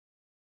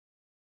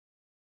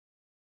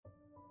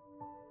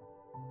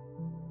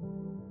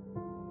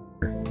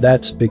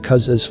That's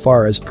because as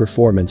far as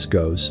performance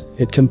goes,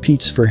 it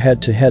competes for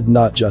head-to-head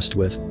not just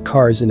with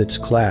cars in its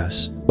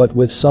class, but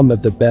with some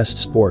of the best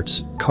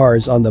sports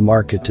cars on the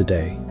market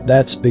today.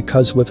 That's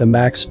because with a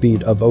max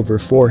speed of over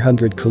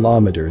 400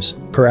 kilometers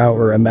per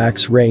hour, a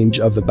max range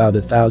of about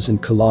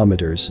 1,000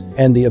 kilometers,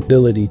 and the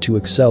ability to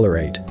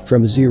accelerate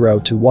from 0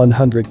 to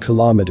 100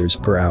 kilometers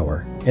per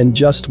hour in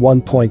just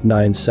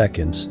 1.9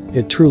 seconds,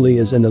 it truly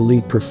is an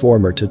elite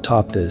performer. To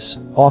top this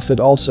off, it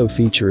also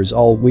features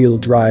all-wheel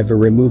drive, a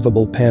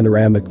removable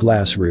panoramic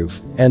glass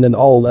roof, and an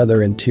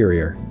all-leather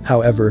interior.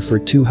 However, for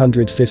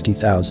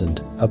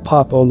 $250,000, a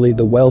pop, only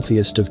the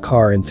wealthiest of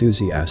car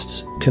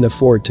enthusiasts can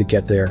afford to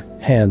get their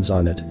hands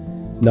on it.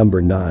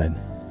 Number 9.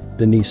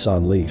 The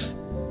Nissan Leaf.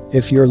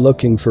 If you're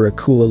looking for a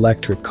cool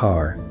electric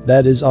car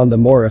that is on the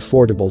more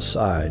affordable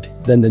side,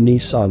 then the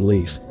Nissan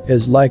Leaf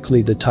is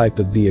likely the type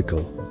of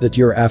vehicle that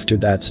you're after.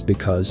 That's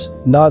because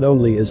not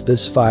only is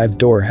this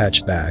 5-door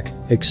hatchback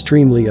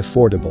extremely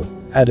affordable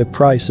at a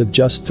price of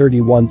just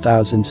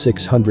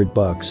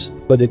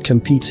 $31,600, but it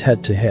competes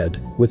head-to-head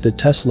with the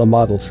Tesla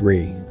Model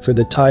 3 for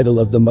the title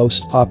of the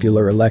most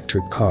popular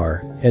electric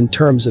car in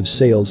terms of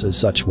sales. As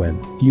such,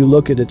 when you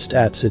look at its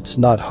stats, it's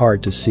not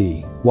hard to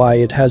see why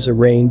it has a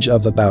range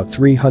of about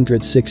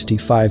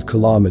 365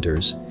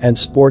 kilometers and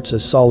sports a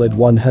solid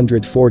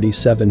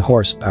 147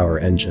 horsepower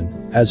engine.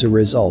 As a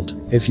result,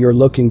 if you're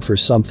looking for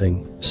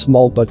something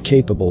small but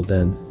capable,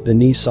 then the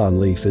Nissan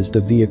Leaf is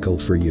the vehicle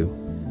for you.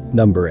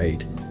 Number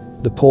 8.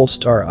 The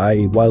Polestar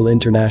IE. While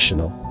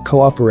international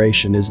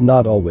cooperation is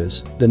not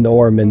always the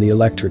norm in the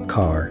electric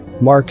car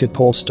market,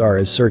 Polestar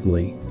is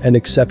certainly an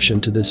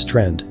exception to this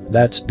trend.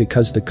 That's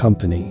because the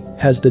company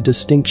has the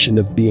distinction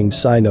of being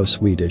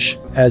Sino-Swedish,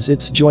 as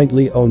it's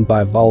jointly owned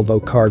by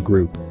Volvo Car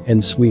Group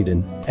in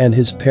Sweden and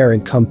his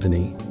parent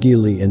company,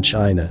 Geely, in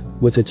China,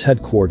 with its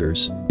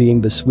headquarters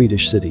being the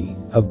Swedish city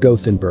of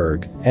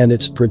Gothenburg and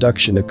its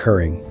production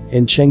occurring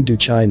in Chengdu,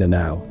 China.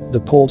 Now, the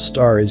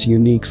Polestar is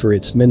unique for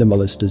its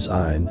minimalist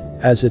design,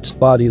 as its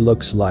body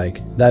looks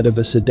like that of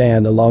a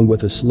sedan along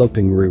with a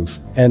sloping roof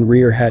and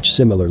rear hatch.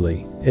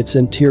 Similarly, its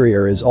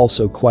interior is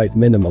also quite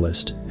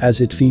minimalist,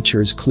 as it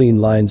features clean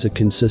lines, a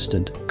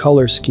consistent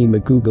color scheme, a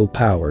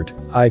Google-powered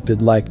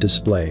iPad-like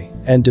display,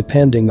 and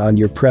depending on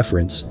your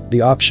preference,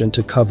 the option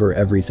to cover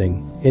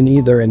everything in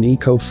either an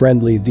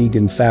eco-friendly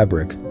vegan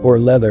fabric or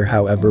leather.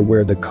 However,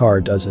 where the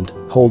car doesn't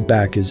hold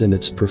back is in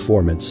its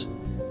performance.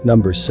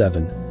 Number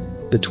 7.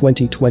 The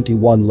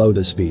 2021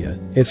 Lotus Via.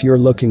 If you're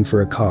looking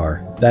for a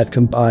car that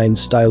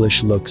combines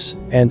stylish looks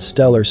and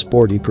stellar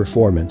sporty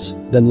performance,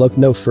 then look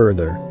no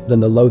further than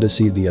the Lotus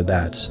Evija.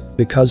 That's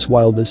because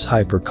while this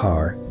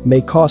hypercar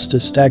may cost a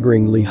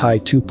staggeringly high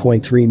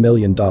 $2.3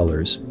 million,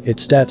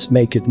 its stats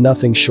make it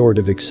nothing short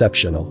of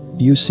exceptional.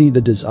 You see, the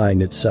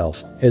design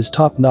itself is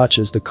top-notch,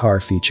 as the car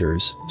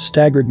features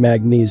staggered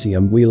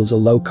magnesium wheels, a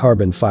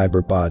low-carbon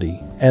fiber body,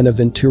 and a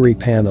Venturi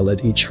panel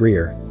at each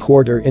rear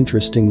quarter.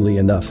 Interestingly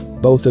enough,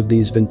 both of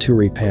these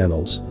Venturi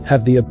panels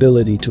have the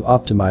ability to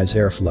optimize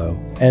airflow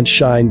and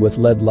shine with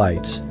LED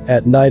lights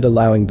at night,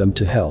 allowing them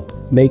to help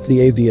make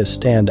the Evija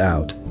stand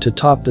out. To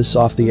top this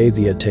off, the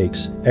Evija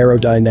takes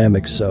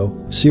aerodynamics so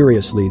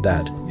seriously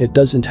that it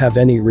doesn't have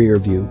any rear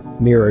view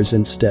mirrors.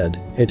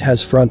 Instead, it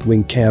has front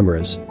wing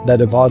cameras that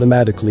have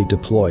automatically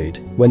deployed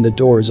when the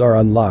doors are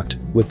unlocked,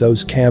 with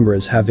those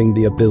cameras having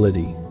the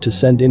ability to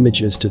send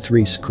images to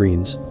 3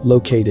 screens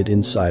located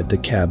inside the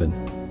cabin.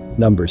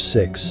 Number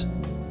 6.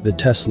 The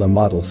Tesla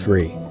Model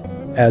 3.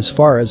 As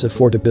far as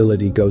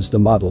affordability goes, the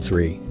Model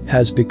 3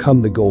 has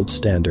become the gold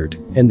standard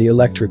in the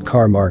electric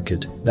car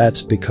market.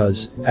 That's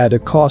because, at a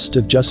cost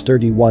of just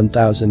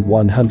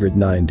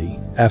 $31,190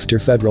 after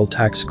federal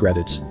tax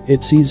credits,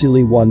 it's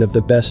easily one of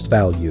the best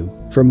value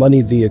for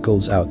money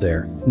vehicles out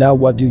there. Now,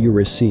 what do you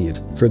receive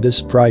for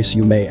this price,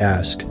 you may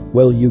ask?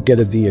 Well, you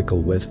get a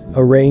vehicle with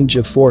a range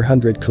of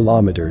 400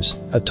 kilometers,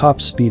 a top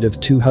speed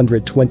of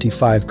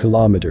 225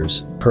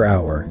 kilometers per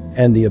hour,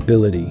 and the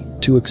ability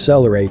to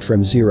accelerate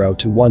from 0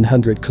 to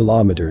 100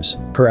 kilometers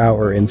per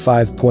hour in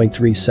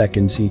 5.3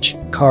 seconds. Each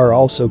car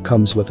also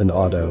comes with an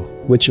auto,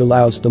 which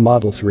allows the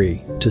Model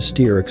 3 to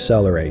steer,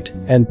 accelerate,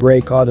 and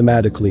brake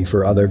automatically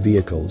for other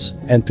vehicles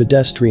and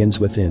pedestrians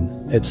within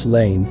its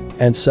lane,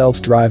 and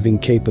self-driving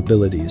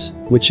capabilities,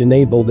 which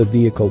enable the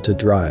vehicle to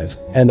drive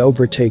and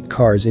overtake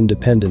cars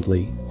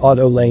independently,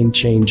 auto lane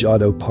change,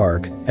 auto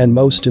park, and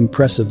most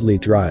impressively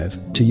drive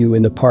to you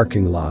in a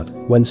parking lot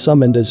when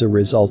summoned. As a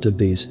result of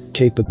these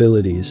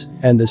capabilities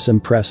and this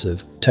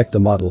impressive tech, the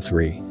Model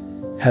 3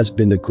 has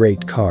been a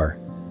great car.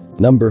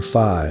 Number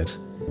 5.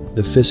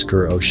 The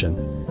Fisker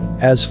Ocean.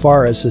 As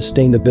far as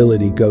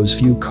sustainability goes,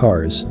 few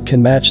cars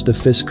can match the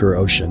Fisker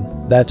Ocean.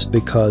 That's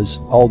because,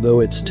 although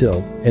it's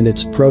still in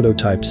its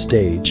prototype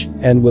stage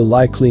and will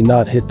likely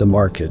not hit the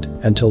market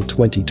until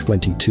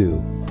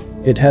 2022,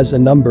 It has a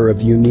number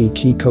of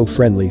unique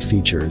eco-friendly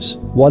features.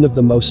 One of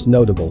the most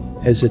notable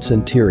is its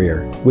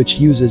interior, which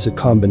uses a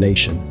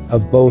combination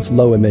of both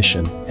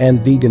low-emission and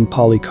vegan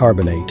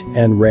polycarbonate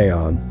and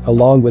rayon,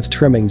 along with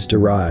trimmings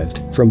derived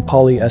from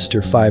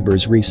polyester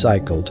fibers,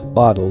 recycled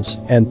bottles,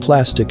 and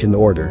plastic in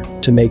order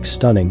to make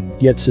stunning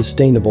yet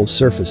sustainable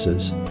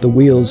surfaces. The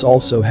wheels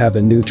also have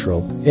a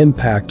neutral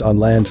impact on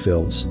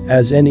landfills,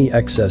 as any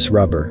excess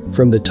rubber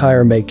from the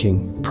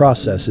tire-making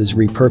process is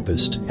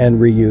repurposed and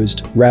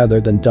reused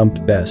rather than dumped.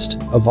 Best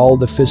of all,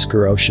 the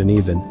Fisker Ocean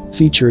even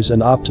features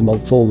an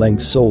optimal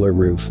full-length solar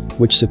roof,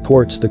 which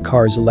supports the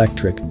car's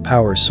electric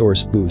power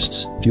source,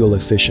 boosts fuel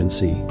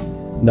efficiency.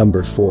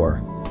 Number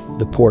 4.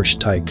 The Porsche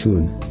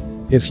Taycan.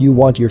 If you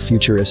want your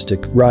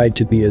futuristic ride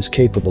to be as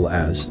capable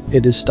as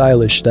it is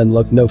stylish, then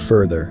look no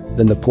further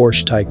than the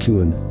Porsche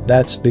Taycan.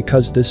 That's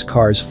because this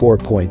car's 4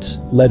 points,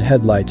 LED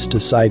headlights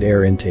to side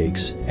air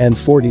intakes, and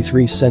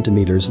 43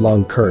 centimeters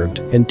long curved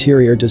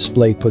interior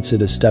display puts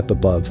it a step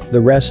above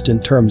the rest in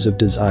terms of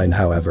design.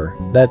 However,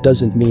 that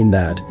doesn't mean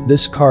that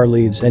this car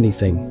leaves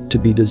anything to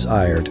be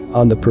desired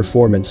on the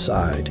performance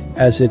side,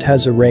 as it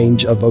has a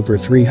range of over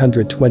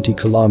 320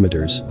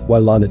 kilometers,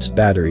 while on its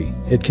battery,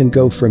 it can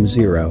go from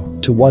 0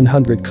 to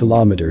 100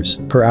 kilometers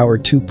per hour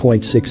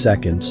 2.6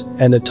 seconds,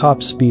 and a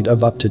top speed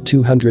of up to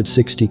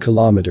 260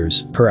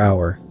 kilometers per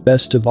hour.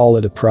 Best of all,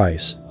 at a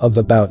price of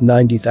about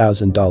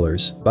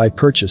 $90,000. By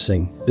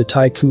purchasing the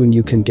Taycan,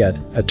 you can get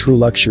a true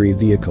luxury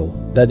vehicle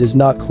that is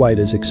not quite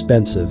as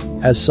expensive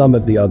as some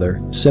of the other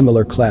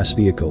similar class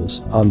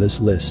vehicles on this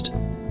list.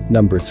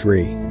 Number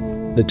 3.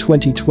 The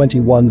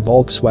 2021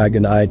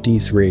 Volkswagen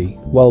ID.3.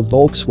 While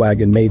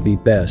Volkswagen may be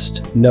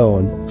best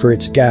known for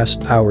its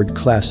gas-powered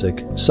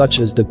classic such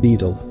as the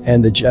Beetle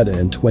and the Jetta,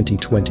 in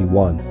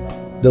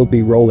 2021, they'll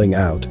be rolling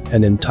out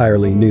an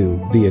entirely new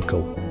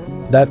vehicle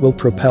that will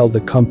propel the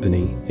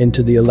company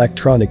into the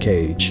electronic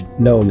age,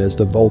 known as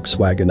the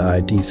Volkswagen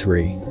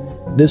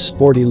ID.3. This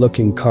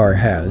sporty-looking car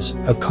has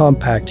a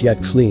compact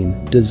yet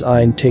clean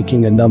design,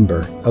 taking a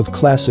number of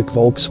classic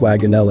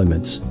Volkswagen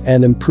elements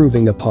and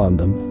improving upon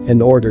them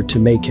in order to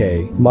make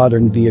a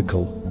modern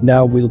vehicle.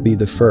 Now we'll be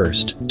the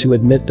first to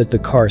admit that the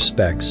car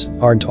specs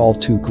aren't all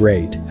too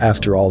great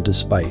after all.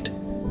 Despite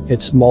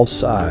its small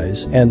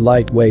size and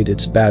lightweight,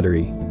 its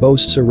battery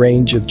boasts a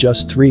range of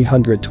just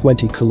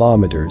 320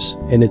 kilometers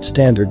in its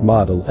standard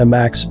model, a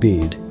max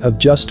speed of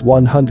just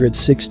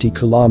 160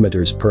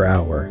 kilometers per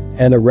hour,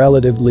 and a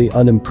relatively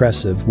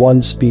unimpressive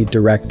 1-speed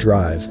direct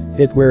drive.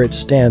 Where it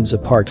stands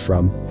apart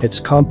from its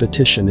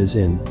competition is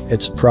in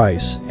its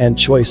price and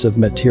choice of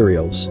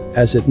materials,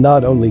 as it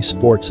not only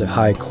sports a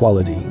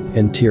high-quality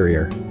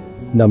interior.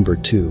 Number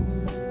 2.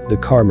 The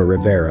Karma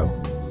Revero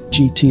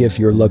GT. If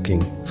you're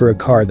looking for a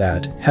car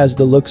that has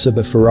the looks of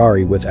a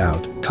Ferrari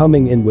without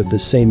coming in with the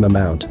same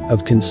amount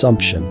of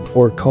consumption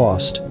or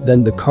cost,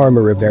 then the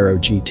Karma Revero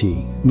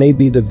GT may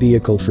be the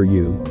vehicle for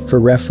you. For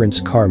reference,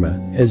 Karma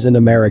is an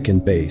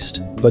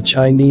American-based but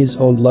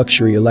Chinese-owned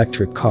luxury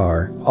electric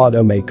car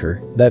automaker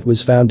that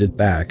was founded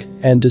back,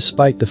 and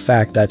despite the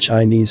fact that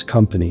Chinese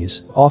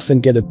companies often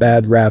get a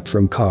bad rap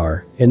from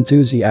car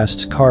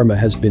enthusiasts, Karma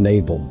has been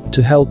able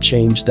to help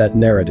change that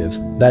narrative.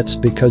 That's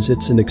because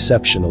it's an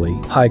exceptionally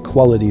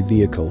high-quality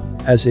vehicle,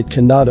 as it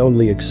can not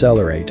only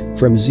accelerate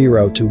from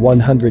 0 to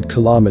 100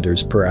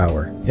 kilometers per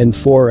hour in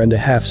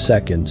 4.5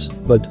 seconds,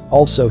 but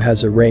also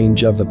has a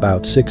range of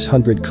about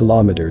 600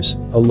 kilometers,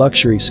 a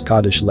luxury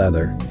Scottish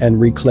leather and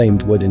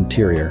reclaimed wood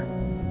interior.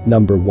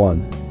 Number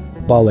 1.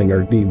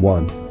 Bollinger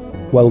B1.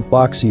 While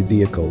boxy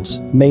vehicles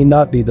may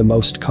not be the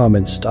most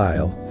common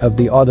style of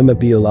the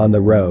automobile on the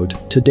road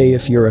today,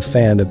 if you're a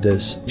fan of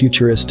this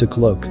futuristic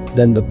look,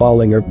 then the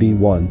Bollinger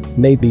B1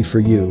 may be for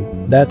you.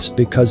 That's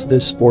because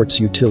this sports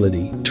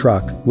utility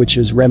truck, which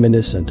is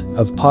reminiscent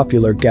of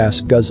popular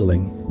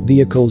gas-guzzling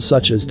vehicles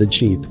such as the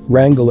Jeep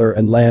Wrangler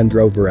and Land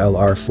Rover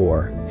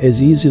LR4,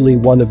 is easily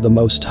one of the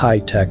most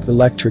high-tech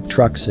electric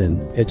trucks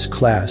in its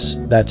class.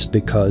 That's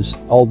because,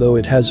 although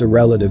it has a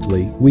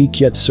relatively weak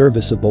yet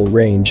serviceable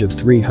range of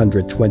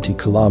 320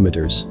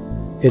 kilometers,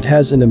 it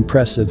has an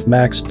impressive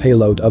max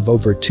payload of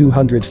over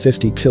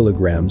 250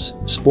 kilograms,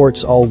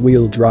 sports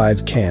all-wheel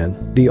drive,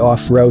 can be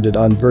off-roaded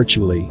on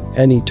virtually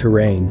any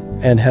terrain,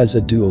 and has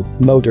a dual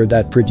motor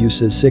that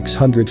produces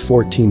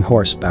 614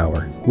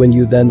 horsepower. When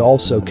you then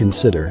also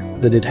consider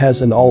that it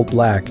has an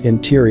all-black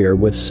interior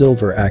with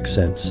silver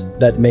accents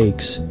that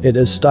makes it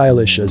as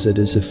stylish as it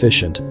is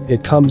efficient,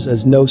 it comes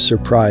as no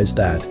surprise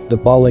that the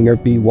Bollinger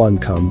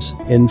B1 comes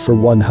in for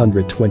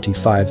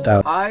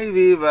 $125,000. Hi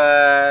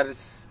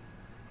viewers,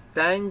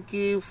 thank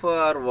you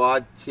for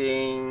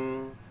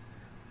watching.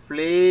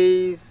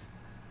 Please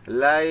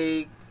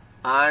like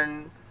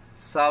and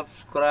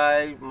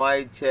subscribe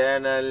my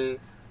channel,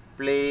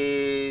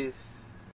 please.